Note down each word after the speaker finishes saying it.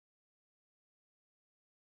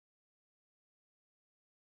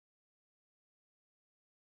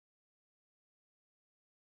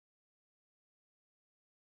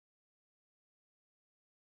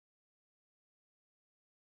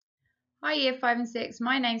Hi Year 5 and 6,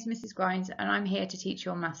 my name's Mrs Grimes and I'm here to teach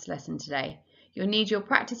your maths lesson today. You'll need your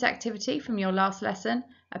practice activity from your last lesson,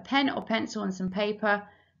 a pen or pencil and some paper.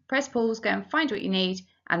 Press pause, go and find what you need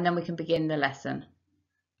and then we can begin the lesson.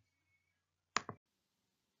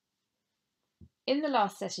 In the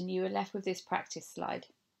last session you were left with this practice slide.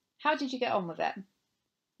 How did you get on with it?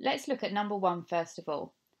 Let's look at number 1 first of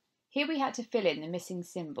all. Here we had to fill in the missing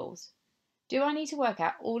symbols. Do I need to work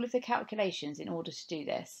out all of the calculations in order to do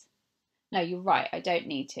this? No, you're right, I don't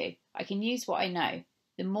need to. I can use what I know.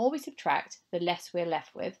 The more we subtract, the less we're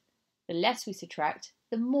left with. The less we subtract,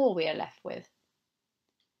 the more we are left with.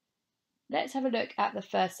 Let's have a look at the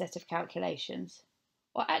first set of calculations.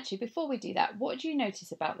 Or actually, before we do that, what do you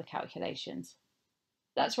notice about the calculations?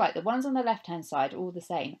 That's right, the ones on the left-hand side are all the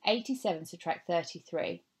same. 87 subtract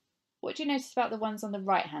 33. What do you notice about the ones on the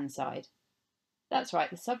right-hand side? That's right,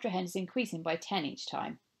 the subtrahend is increasing by 10 each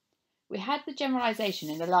time. We had the generalisation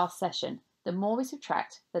in the last session. The more we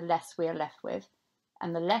subtract, the less we are left with,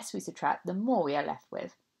 and the less we subtract, the more we are left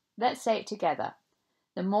with. Let's say it together.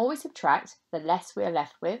 The more we subtract, the less we are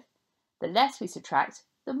left with. The less we subtract,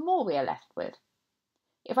 the more we are left with.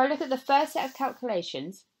 If I look at the first set of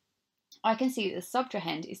calculations, I can see that the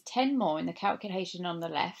subtrahend is 10 more in the calculation on the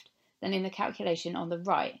left than in the calculation on the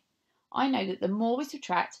right. I know that the more we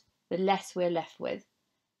subtract, the less we are left with.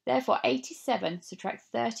 Therefore, 87 subtract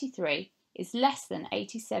 33 is less than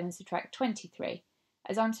 87 subtract 23,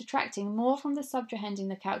 as I'm subtracting more from the subtrahend in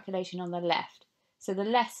the calculation on the left, so the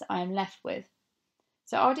less I am left with.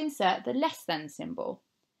 So I would insert the less than symbol.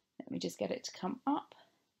 Let me just get it to come up.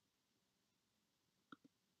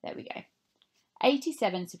 There we go.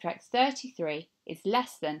 87 subtract 33 is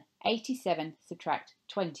less than 87 subtract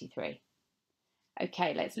 23.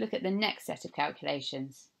 Okay, let's look at the next set of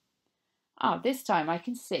calculations. This time I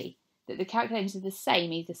can see that the calculations are the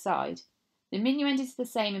same either side. The minuend is the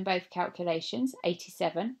same in both calculations,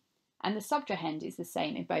 87, and the subtrahend is the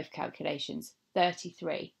same in both calculations,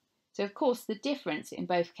 33. So of course the difference in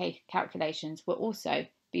both calculations will also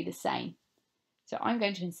be the same. So I'm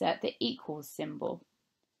going to insert the equals symbol.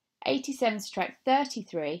 87 subtract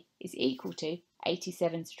 33 is equal to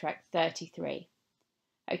 87 subtract 33.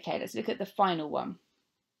 Okay, let's look at the final one.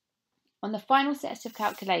 On the final set of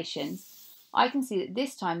calculations, I can see that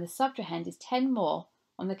this time the subtrahend is 10 more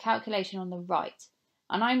on the calculation on the right,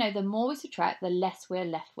 and I know the more we subtract, the less we're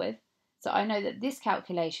left with, so I know that this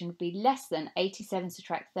calculation would be less than 87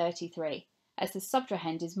 subtract 33, as the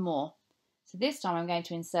subtrahend is more. So this time I'm going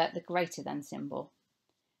to insert the greater than symbol.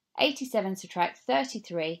 87 subtract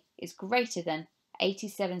 33 is greater than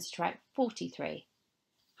 87 subtract 43.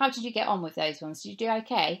 How did you get on with those ones? Did you do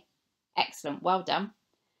okay? Excellent, well done.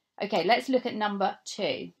 Okay, let's look at number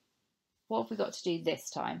 2. What have we got to do this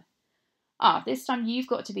time? This time you've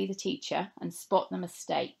got to be the teacher and spot the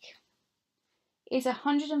mistake. Is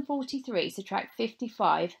 143 subtract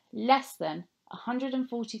 55 less than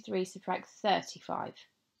 143 subtract 35?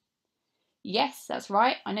 Yes, that's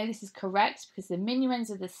right. I know this is correct because the minuends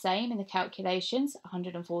are the same in the calculations,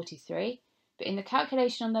 143, but in the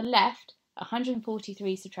calculation on the left,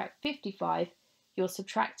 143 subtract 55, you're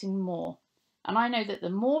subtracting more. And I know that the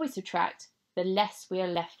more we subtract, the less we are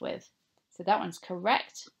left with. So that one's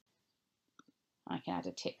correct. I can add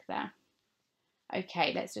a tick there.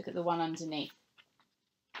 Okay, let's look at the one underneath.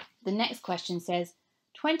 The next question says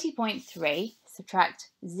 20.3 subtract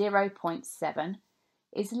 0.7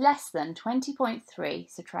 is less than 20.3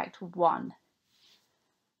 subtract 1.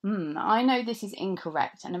 I know this is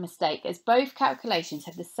incorrect and a mistake, as both calculations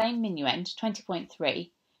have the same minuend,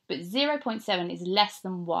 20.3, but 0.7 is less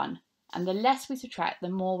than 1, and the less we subtract, the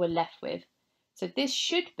more we're left with. So this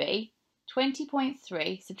should be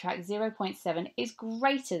 20.3 subtract 0.7 is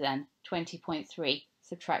greater than 20.3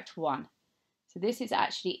 subtract 1. So this is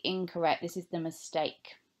actually incorrect. This is the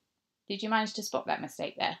mistake. Did you manage to spot that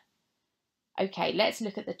mistake there? Okay, let's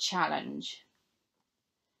look at the challenge.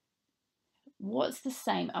 What's the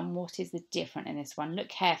same and what is the different in this one? Look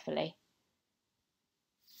carefully.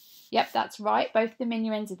 Yep, that's right. Both the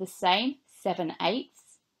minuends are the same, 7/8.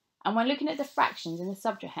 And when looking at the fractions in the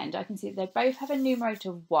subtrahend, I can see that they both have a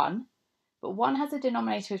numerator of 1, but one has a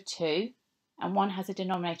denominator of 2 and one has a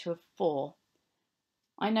denominator of 4.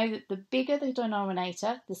 I know that the bigger the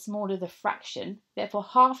denominator, the smaller the fraction. Therefore,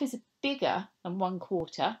 half is bigger than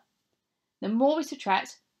 1/4. The more we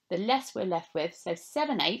subtract, the less we're left with. So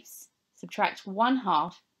 7/8 subtract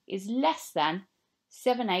 1/2 is less than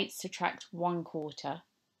 7/8 subtract 1/4.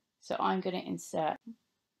 So I'm going to insert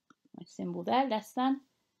my symbol there, less than,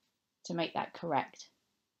 to make that correct.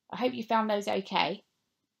 I hope you found those okay.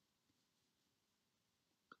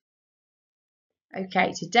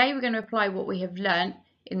 Okay, today we're going to apply what we have learnt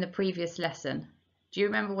in the previous lesson? Do you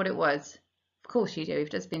remember what it was? Of course you do, we've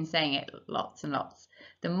just been saying it lots and lots.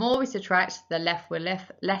 The more we subtract, the less we're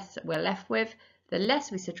left with. The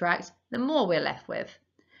less we subtract, the more we're left with.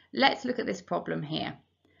 Let's look at this problem here.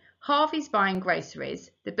 Harvey's buying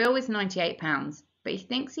groceries. The bill is £98, but he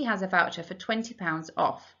thinks he has a voucher for £20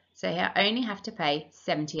 off, so he'll only have to pay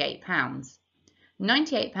 £78.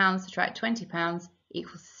 £98 subtract £20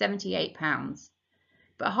 equals £78.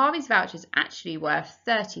 But Harvey's voucher is actually worth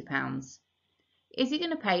 £30. Is he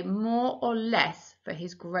going to pay more or less for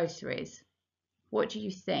his groceries? What do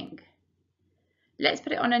you think? Let's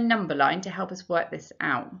put it on a number line to help us work this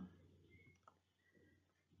out.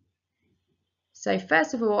 So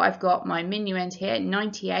first of all, I've got my minuend here,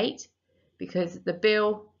 98, because the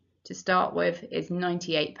bill to start with is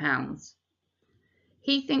 £98.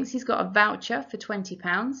 He thinks he's got a voucher for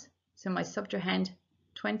 £20, so my subtrahend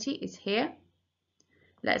 20 is here.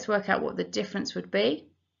 Let's work out what the difference would be.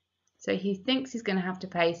 So he thinks he's going to have to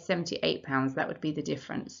pay £78. That would be the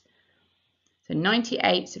difference. So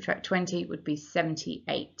 98 subtract 20 would be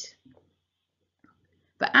 78.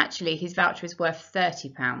 But actually his voucher is worth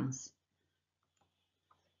 £30.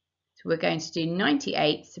 So we're going to do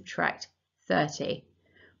 98 subtract 30.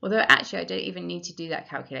 Although actually I don't even need to do that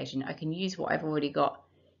calculation. I can use what I've already got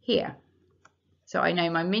here. So I know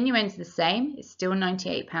my minuend's the same. It's still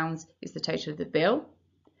 £98 is the total of the bill.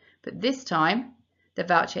 But this time the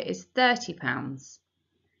voucher is £30.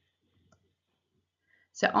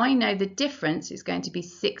 So I know the difference is going to be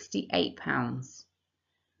 £68.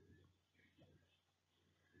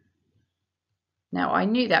 Now I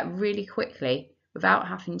knew that really quickly without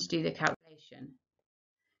having to do the calculation.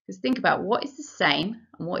 Because think about what is the same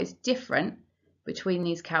and what is different between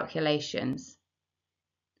these calculations.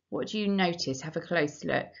 What do you notice? Have a close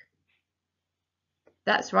look.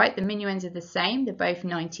 That's right, the minuends are the same. They're both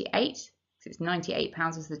 98. So it's £98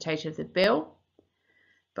 was the total of the bill.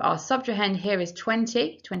 But our subtrahend here is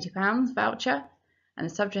 £20 voucher. And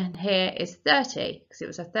the subtrahend here is 30 because it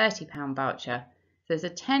was a £30 voucher. So there's a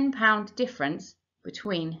 £10 difference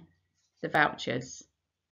between the vouchers.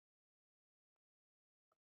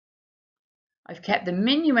 I've kept the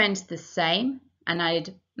minuend the same and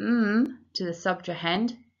added to the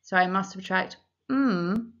subtrahend, so I must subtract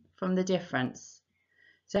from the difference.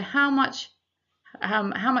 So how much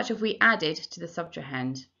have we added to the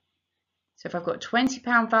subtrahend? So if I've got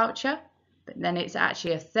 £20 voucher, but then it's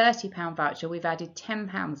actually a £30 voucher, we've added £10,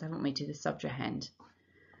 haven't we, to the subtrahend?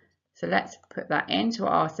 So let's put that into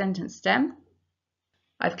our sentence stem.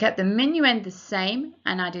 I've kept the minuend the same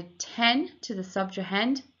and added 10 to the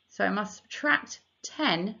subtrahend, so I must subtract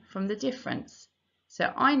 10 from the difference.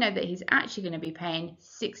 So I know that he's actually going to be paying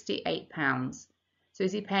 £68. So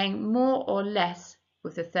is he paying more or less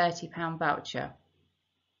with the £30 voucher?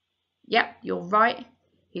 Yep, you're right.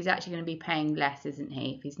 He's actually going to be paying less, isn't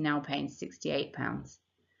he, if he's now paying £68.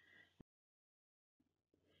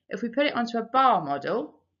 If we put it onto a bar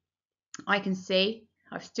model, I can see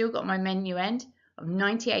I've still got my minuend of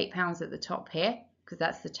 £98 at the top here, because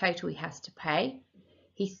that's the total he has to pay.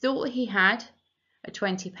 He thought he had a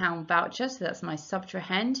 £20 voucher, so that's my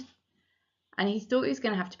subtrahend, and he thought he was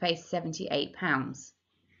going to have to pay £78.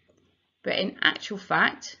 But in actual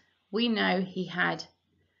fact, we know he had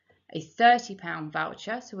a £30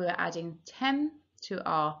 voucher, so we were adding 10 to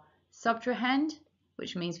our subtrahend,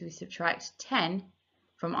 which means we subtract 10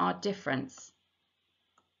 from our difference,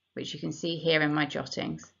 which you can see here in my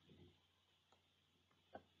jottings.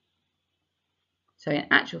 So in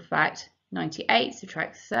actual fact, 98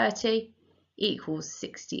 subtract 30 equals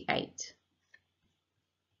 68.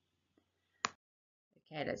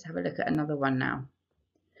 Okay, let's have a look at another one now.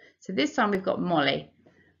 So this time we've got Molly.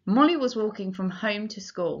 Molly was walking from home to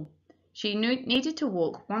school. She needed to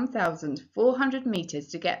walk 1,400 meters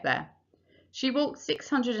to get there. She walked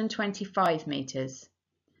 625 meters.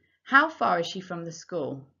 How far is she from the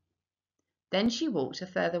school? Then she walked a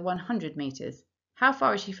further 100 meters. How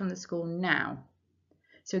far is she from the school now?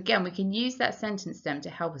 So again, we can use that sentence stem to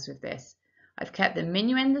help us with this. I've kept the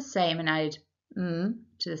minuend the same and added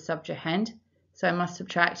to the subtrahend, so I must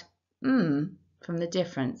subtract from the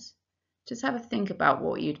difference. Just have a think about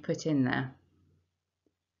what you'd put in there.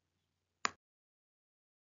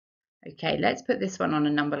 Okay, let's put this one on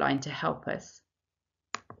a number line to help us.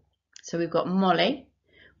 So we've got Molly.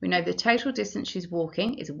 We know the total distance she's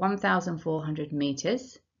walking is 1,400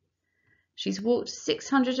 meters. She's walked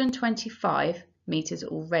 625 meters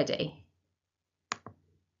already.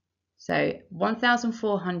 So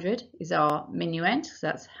 1,400 is our minuend, so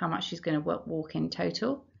that's how much she's going to walk in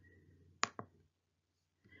total.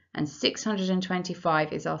 And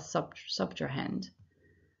 625 is our subtrahend.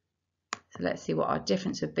 So let's see what our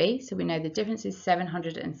difference would be. So we know the difference is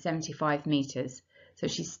 775 metres. So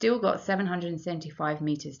she's still got 775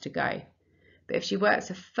 metres to go. But if she walks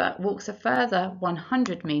a further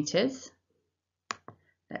 100 metres,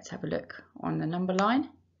 let's have a look on the number line.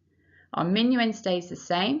 Our minuend stays the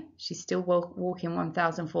same. She's still walking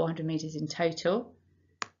 1,400 metres in total.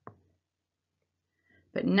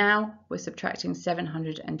 But now we're subtracting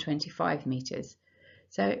 725 metres.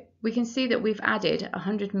 So we can see that we've added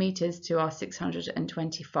 100 metres to our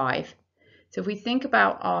 625. So if we think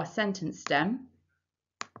about our sentence stem,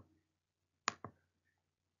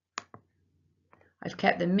 I've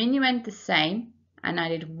kept the minuend the same and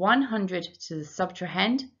added 100 to the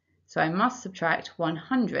subtrahend, so I must subtract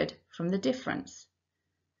 100 from the difference.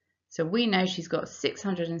 So we know she's got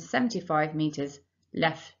 675 metres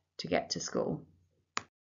left to get to school.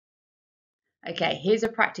 Okay, here's a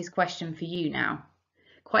practice question for you now.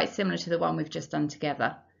 Quite similar to the one we've just done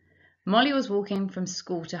together. Molly was walking from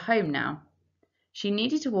school to home now. She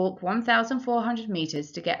needed to walk 1,400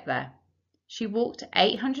 metres to get there. She walked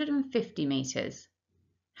 850 metres.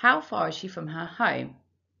 How far is she from her home?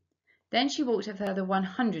 Then she walked a further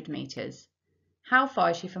 100 metres. How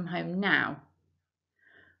far is she from home now?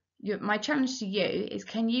 My challenge to you is,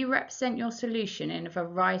 can you represent your solution in a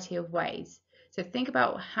variety of ways? So think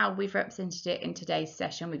about how we've represented it in today's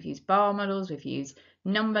session. We've used bar models, we've used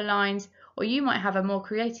number lines, or you might have a more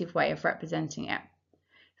creative way of representing it.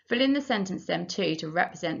 Fill in the sentence stem too to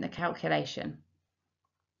represent the calculation.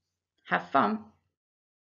 Have fun!